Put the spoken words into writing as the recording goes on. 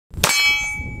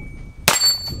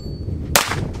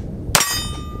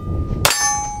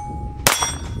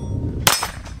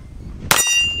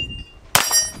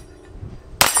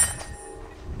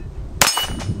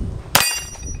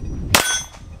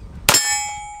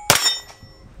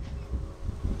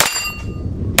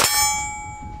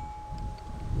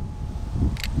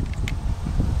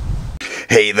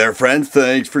Hey there friends,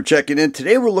 thanks for checking in.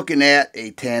 Today we're looking at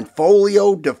a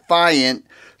Tanfoglio Defiant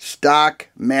Stock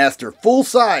Master full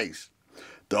size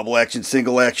double action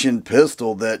single action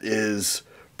pistol that is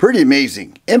pretty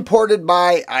amazing. Imported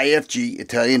by IFG,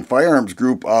 Italian Firearms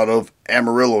Group, out of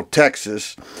Amarillo,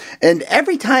 Texas. And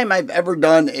every time I've ever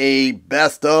done a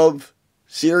best of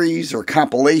series or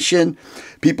compilation,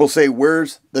 people say,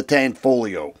 where's the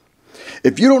Tanfoglio?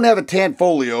 If you don't have a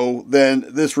Tanfoglio, then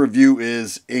this review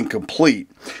is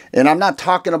incomplete. And I'm not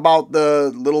talking about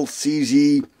the little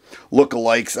CZ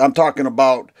lookalikes. I'm talking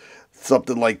about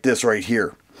something like this right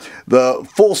here. The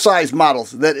full-size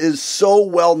models that is so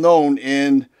well known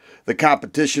in the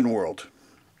competition world.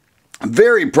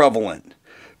 Very prevalent.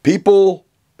 People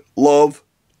love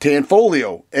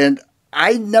Tanfoglio. And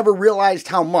I never realized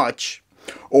how much,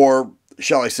 or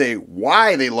shall I say,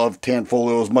 why they love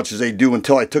Tanfoglio as much as they do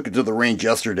until I took it to the range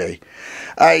yesterday.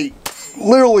 I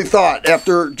literally thought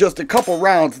after just a couple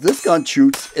rounds, this gun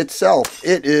shoots itself.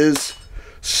 It is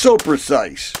so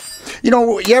precise. You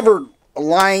know, you ever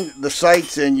align the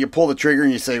sights and you pull the trigger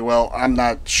and you say, well, I'm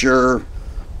not sure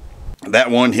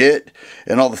that one hit,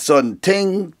 and all of a sudden,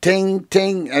 ting, ting,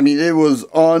 ting. I mean, it was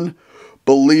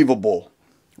unbelievable.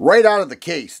 Right out of the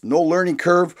case. No learning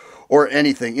curve or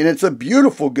anything. And it's a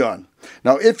beautiful gun.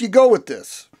 Now, if you go with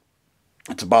this,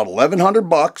 it's about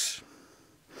 $1,100.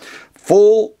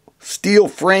 Full steel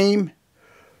frame,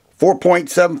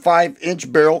 4.75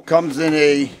 inch barrel. Comes in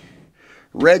a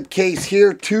red case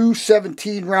here, two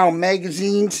 17-round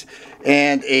magazines,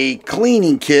 and a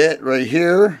cleaning kit right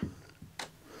here,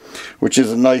 which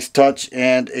is a nice touch,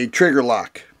 and a trigger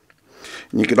lock.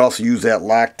 And you could also use that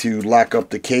lock to lock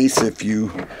up the case if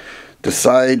you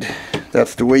decide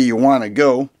that's the way you want to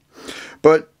go.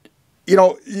 But, you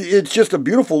know, it's just a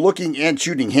beautiful looking and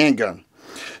shooting handgun.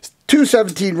 Two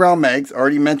 17-round mags,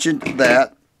 already mentioned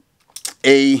that.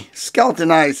 A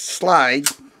skeletonized slide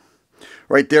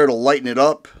right there to lighten it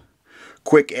up.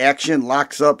 Quick action,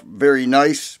 locks up very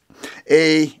nice.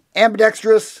 A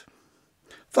ambidextrous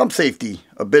thumb safety,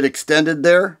 a bit extended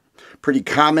there. Pretty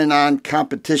common on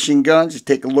competition guns. Just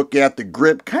take a look at the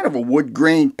grip, kind of a wood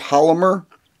grain polymer.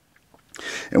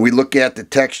 And we look at the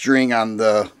texturing on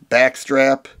the back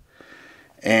strap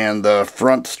and the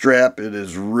front strap. It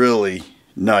is really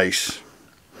nice.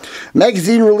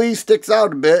 Magazine release sticks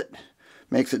out a bit.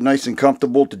 Makes it nice and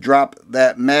comfortable to drop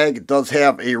that mag. It does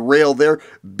have a rail there.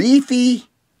 Beefy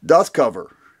dust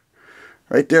cover.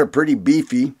 Right there, pretty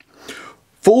beefy.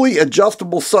 Fully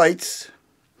adjustable sights.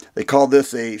 They call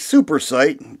this a super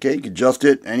sight. Okay, you can adjust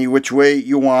it any which way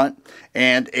you want.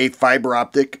 And a fiber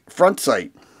optic front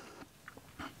sight.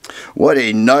 What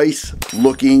a nice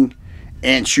looking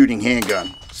and shooting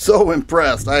handgun. So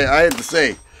impressed. I have to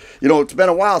say, you know, it's been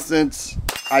a while since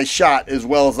I shot as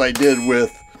well as I did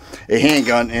with a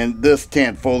handgun, and this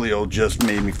Tanfoglio just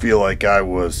made me feel like I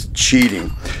was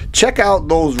cheating. Check out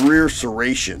those rear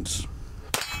serrations.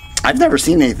 I've never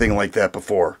seen anything like that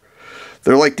before.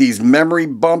 They're like these memory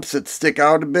bumps that stick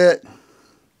out a bit,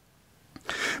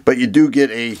 but you do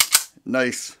get a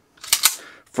nice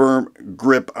firm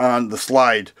grip on the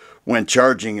slide when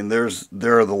charging, and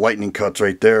there are the lightning cuts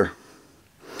right there.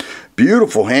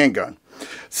 Beautiful handgun.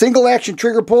 Single action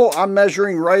trigger pull, I'm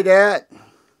measuring right at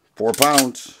 4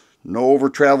 pounds. No over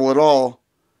travel at all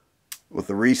with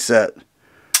the reset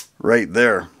right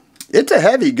there. It's a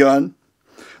heavy gun.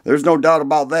 There's no doubt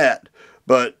about that.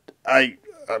 But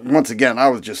once again, I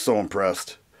was just so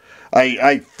impressed.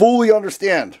 I fully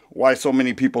understand why so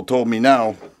many people told me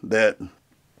now that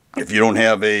if you don't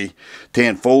have a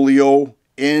Tanfoglio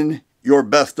in your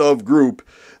best of group,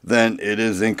 then it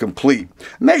is incomplete.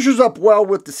 Measures up well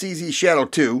with the CZ Shadow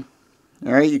 2.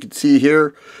 All right, you can see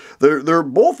here, they're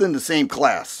both in the same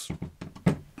class.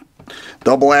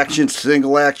 Double action,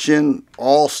 single action,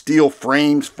 all steel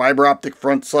frames, fiber optic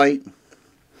front sight.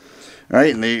 All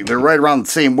right, and they're right around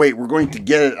the same weight. We're going to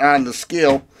get it on the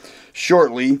scale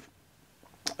shortly.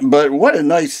 But what a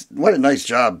nice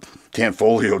job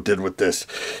Tanfoglio did with this.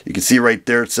 You can see right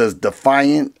there it says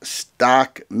Defiant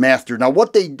Stock Master. Now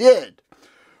what they did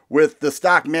with the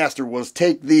Stock Master was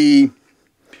take the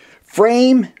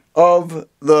frame of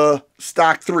the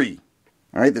Stock 3.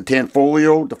 All right, the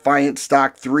Tanfoglio Defiant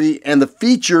Stock 3 and the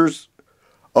features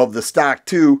of the Stock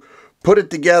 2, put it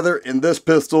together in this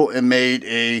pistol and made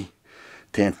a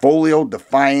Tanfoglio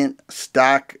Defiant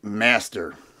Stock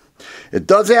Master. It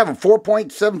does have a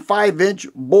 4.75 inch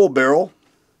bull barrel,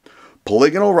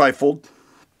 polygonal rifled,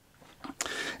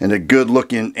 and a good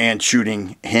looking and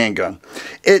shooting handgun.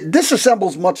 It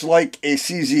disassembles much like a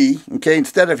CZ, okay?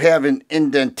 Instead of having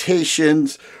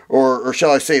indentations or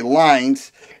shall I say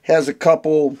lines, has a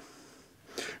couple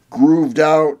grooved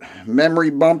out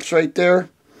memory bumps right there.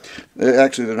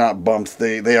 Actually, they're not bumps,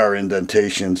 they are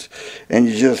indentations. And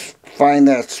you just find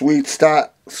that sweet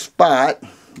spot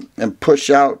and push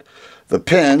out the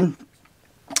pin,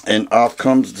 and off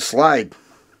comes the slide.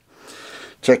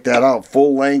 Check that out,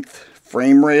 full length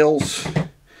frame rails.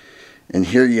 And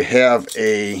here you have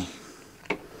a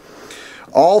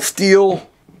all steel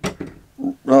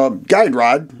guide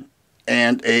rod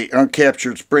and a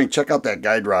uncaptured spring. Check out that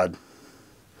guide rod.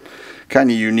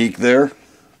 Kind of unique there.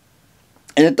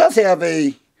 And it does have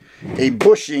a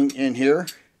bushing in here.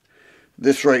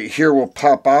 This right here will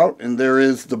pop out, and there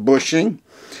is the bushing.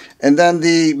 And then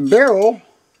the barrel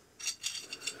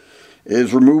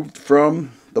is removed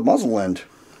from the muzzle end.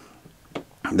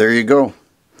 There you go.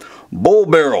 Bull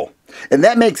barrel. And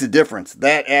that makes a difference.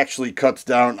 That actually cuts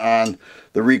down on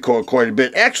the recoil quite a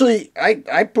bit. Actually,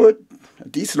 I put a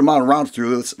decent amount of rounds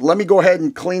through this. Let me go ahead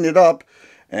and clean it up,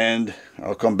 and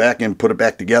I'll come back and put it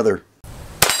back together.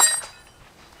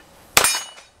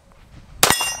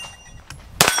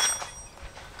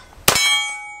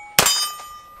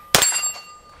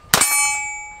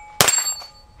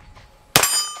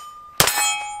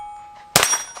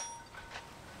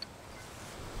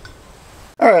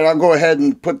 Alright, I'll go ahead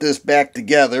and put this back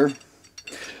together.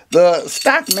 The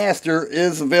Stock Master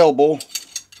is available,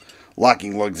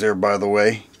 locking lugs there by the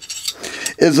way,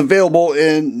 is available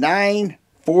in 9,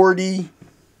 40,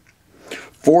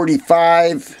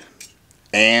 45,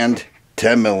 and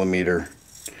 10 millimeter.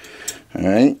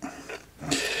 Alright.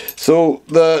 So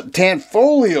the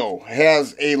Tanfoglio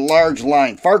has a large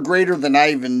line, far greater than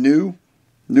I even knew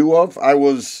of. I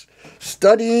was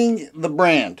studying the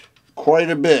brand quite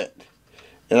a bit,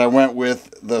 and I went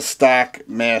with the Stock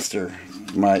Master.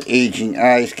 My aging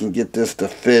eyes can get this to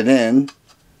fit in.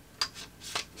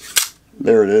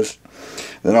 There it is.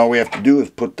 Then all we have to do is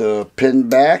put the pin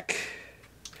back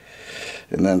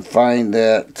and then find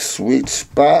that sweet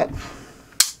spot.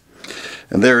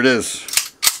 And there it is.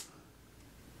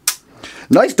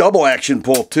 Nice double action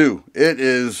pull too. It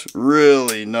is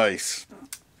really nice.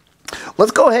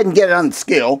 Let's go ahead and get it on the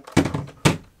scale.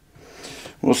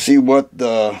 We'll see what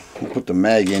we'll put the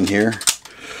mag in here.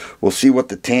 We'll see what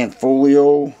the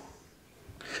Tanfoglio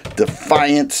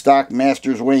Defiant Stock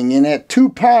Master is weighing in at. 2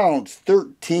 pounds,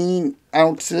 13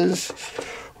 ounces.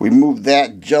 We moved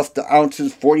that just to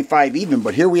ounces, 45 even.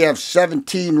 But here we have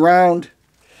 17 rounds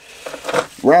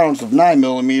of 9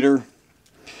 millimeter,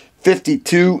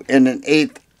 52 and an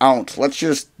 1/8 ounce. Let's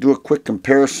just do a quick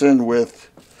comparison with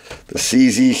the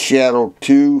CZ Shadow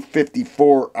 2,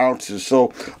 54 ounces.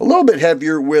 So a little bit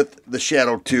heavier with the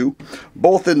Shadow 2,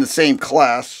 both in the same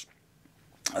class.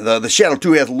 The Shadow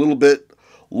 2 has a little bit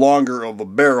longer of a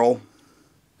barrel,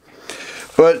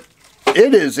 but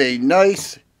it is a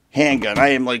nice handgun. I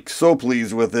am like so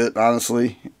pleased with it,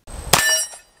 honestly.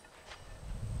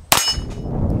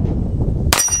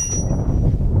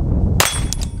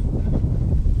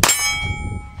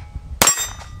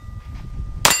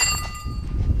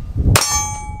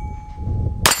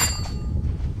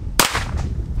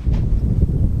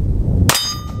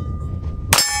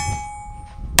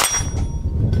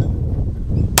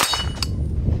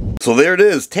 So there it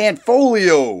is,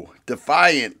 Tanfoglio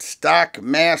Defiant Stock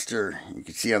Master. You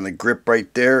can see on the grip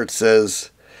right there, it says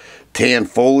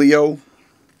Tanfoglio.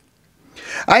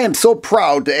 I am so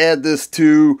proud to add this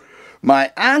to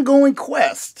my ongoing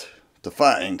quest to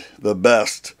find the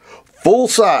best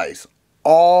full-size,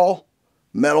 all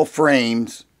metal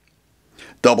frames,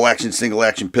 double action, single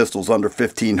action pistols under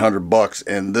 $1,500,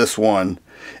 and this one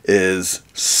is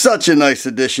such a nice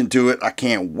addition to it. I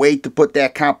can't wait to put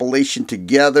that compilation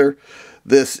together.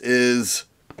 This is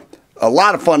a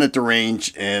lot of fun at the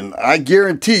range, and I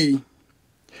guarantee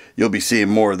you'll be seeing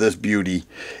more of this beauty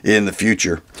in the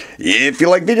future. If you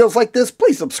like videos like this,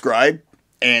 please subscribe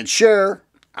and share.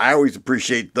 I always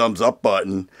appreciate the thumbs up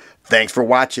button. Thanks for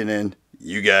watching, and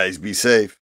you guys be safe.